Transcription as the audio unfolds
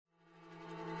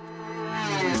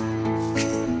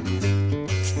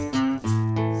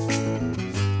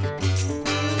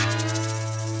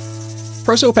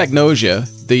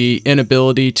Prosopagnosia, the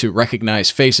inability to recognize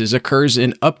faces, occurs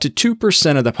in up to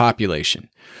 2% of the population.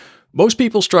 Most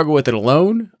people struggle with it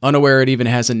alone, unaware it even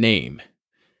has a name.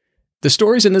 The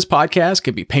stories in this podcast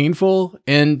can be painful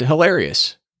and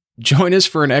hilarious. Join us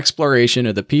for an exploration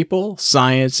of the people,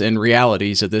 science, and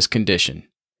realities of this condition.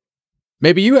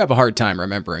 Maybe you have a hard time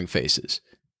remembering faces.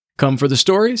 Come for the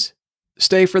stories,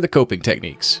 stay for the coping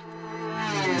techniques.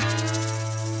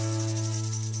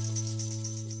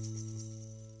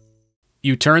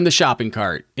 You turn the shopping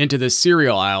cart into the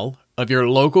cereal aisle of your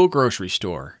local grocery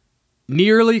store,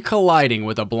 nearly colliding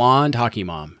with a blonde hockey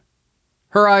mom.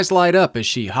 Her eyes light up as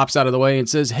she hops out of the way and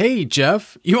says, "Hey,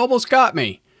 Jeff, you almost got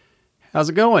me. How's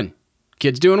it going?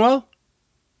 Kids doing well?"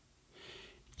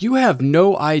 You have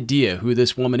no idea who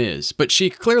this woman is, but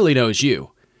she clearly knows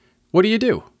you. What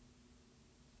do?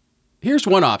 Here's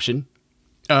one option.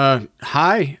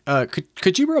 Hi,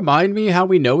 could you remind me how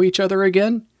we know each other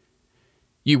again?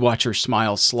 You watch her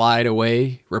smile slide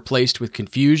away, replaced with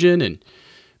confusion and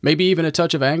maybe even a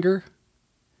touch of anger.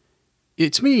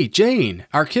 "It's me, Jane.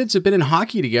 Our kids have been in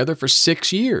hockey together for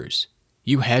 6 years.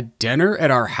 You had dinner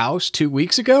at our house 2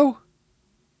 weeks ago?"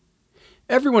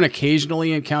 Everyone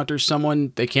occasionally encounters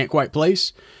someone they can't quite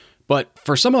place, but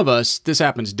for some of us, this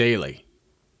happens daily.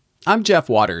 I'm Jeff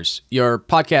Waters, your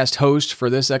podcast host for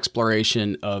this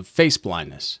exploration of face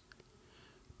blindness.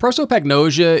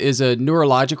 Prosopagnosia is a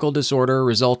neurological disorder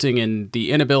resulting in the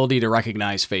inability to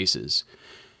recognize faces.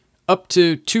 Up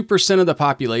to 2% of the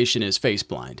population is face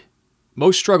blind.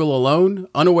 Most struggle alone,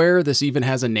 unaware this even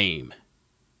has a name.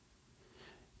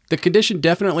 The condition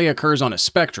definitely occurs on a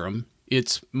spectrum.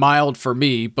 It's mild for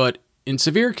me, but in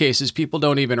severe cases, people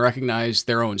don't even recognize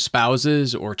their own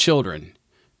spouses or children,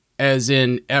 as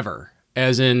in ever,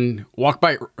 as in walk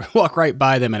right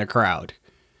by them in a crowd.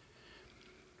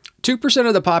 2%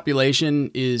 of the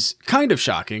population is kind of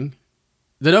shocking.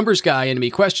 The numbers guy in me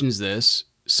questions this,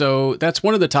 so that's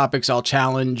one of the topics I'll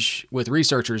challenge with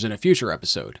researchers in a future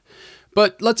episode.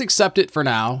 But let's accept it for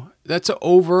now. That's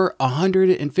over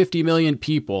 150 million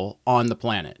people on the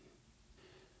planet.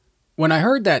 When I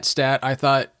heard that stat, I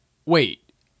thought, wait,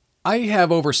 I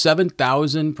have over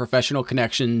 7,000 professional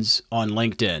connections on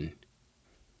LinkedIn.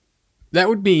 That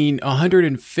would mean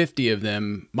 150 of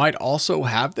them might also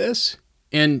have this,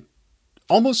 and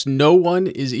almost no one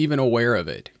is even aware of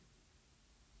it.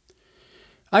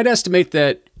 I'd estimate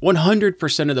that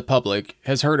 100% of the public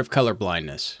has heard of color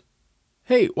blindness.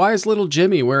 Hey, why is little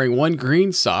Jimmy wearing one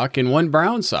green sock and one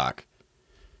brown sock?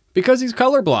 Because he's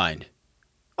colorblind.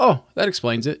 Oh, that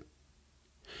explains it.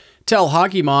 Tell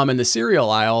hockey mom in the cereal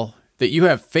aisle that you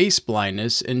have face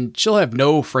blindness and she'll have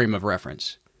no frame of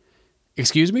reference.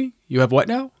 Excuse me? You have what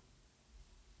now?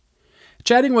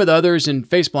 Chatting with others in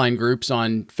faceblind groups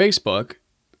on Facebook,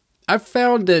 I've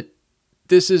found that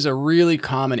this is a really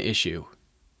common issue.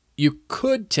 You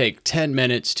could take 10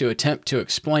 minutes to attempt to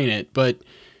explain it, but,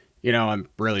 I'm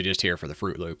really just here for the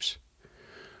Fruit Loops.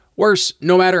 Worse,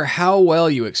 no matter how well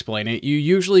you explain it, you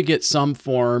usually get some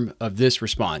form of this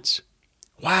response.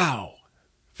 "Wow,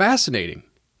 fascinating.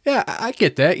 Yeah, I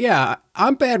get that. Yeah,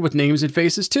 I'm bad with names and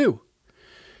faces too."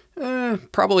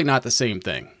 Probably not the same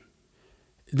thing.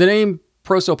 The name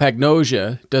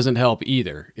prosopagnosia doesn't help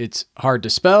either. It's hard to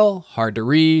spell, hard to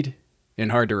read,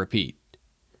 and hard to repeat.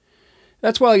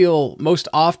 That's why you'll most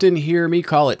often hear me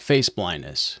call it face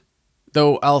blindness,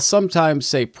 though I'll sometimes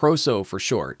say proso for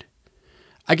short.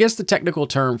 I guess the technical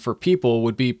term for people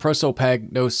would be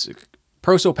prosopagnosic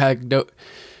or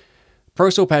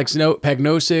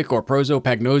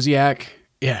prosopagnosiac.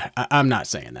 Yeah, I'm not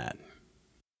saying that.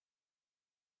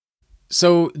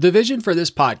 So the vision for this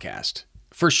podcast,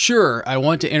 for sure, I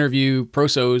want to interview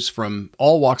prosos from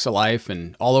all walks of life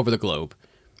and all over the globe,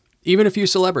 even a few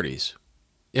celebrities.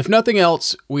 If nothing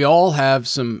else, we all have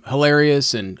some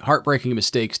hilarious and heartbreaking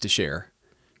mistakes to share.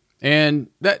 And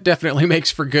that definitely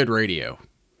makes for good radio.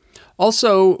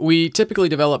 Also, we typically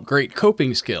develop great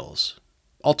coping skills,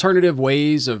 alternative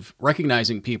ways of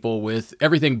recognizing people with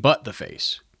everything but the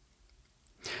face.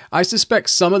 I suspect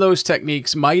some of those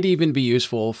techniques might even be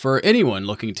useful for anyone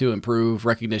looking to improve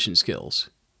recognition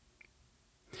skills.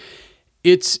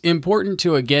 It's important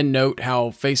to again note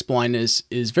how face blindness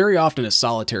is very often a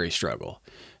solitary struggle.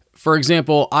 For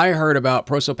example, I heard about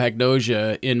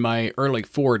prosopagnosia in my early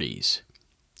 40s.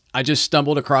 I just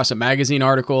stumbled across a magazine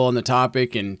article on the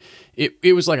topic and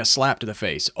it was like a slap to the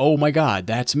face. Oh my God,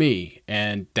 that's me,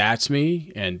 and that's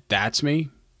me, and that's me.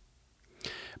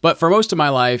 But for most of my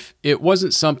life, it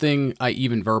wasn't something I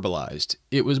even verbalized.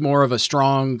 It was more of a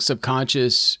strong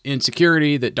subconscious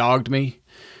insecurity that dogged me.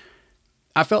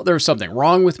 I felt there was something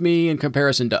wrong with me in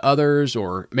comparison to others,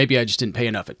 or maybe I just didn't pay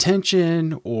enough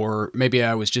attention, or maybe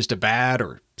I was just a bad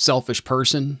or selfish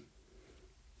person.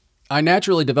 I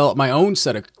naturally developed my own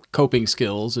set of coping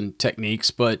skills and techniques,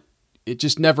 but it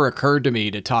just never occurred to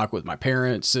me to talk with my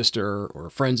parents, sister, or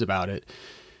friends about it.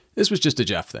 This was just a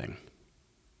Jeff thing.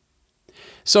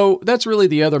 So that's really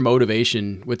the other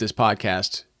motivation with this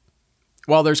podcast.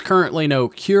 While there's currently no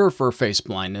cure for face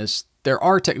blindness, there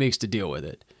are techniques to deal with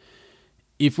it.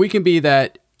 If we can be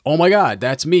that, oh my God,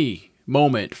 that's me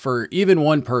moment for even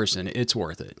one person, it's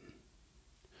worth it.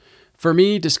 For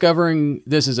me, discovering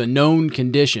this is a known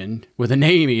condition, with a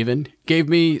name even, gave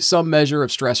me some measure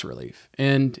of stress relief,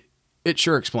 and it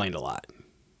sure explained a lot.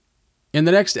 In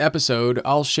the next episode,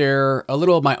 I'll share a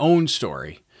little of my own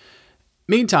story.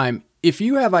 Meantime, if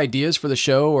you have ideas for the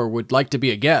show or would like to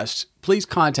be a guest, please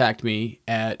contact me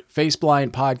at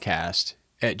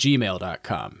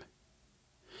faceblindpodcast@gmail.com.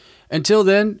 Until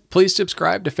then, please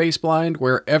subscribe to Faceblind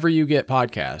wherever you get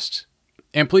podcasts.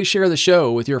 And please share the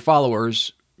show with your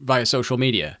followers via social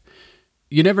media.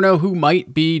 You never know who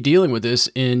might be dealing with this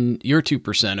in your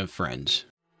 2% of friends.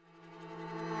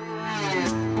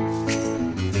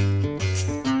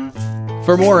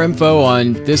 For more info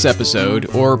on this episode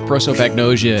or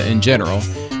prosopagnosia in general,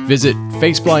 visit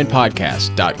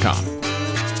faceblindpodcast.com.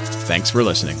 Thanks for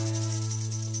listening.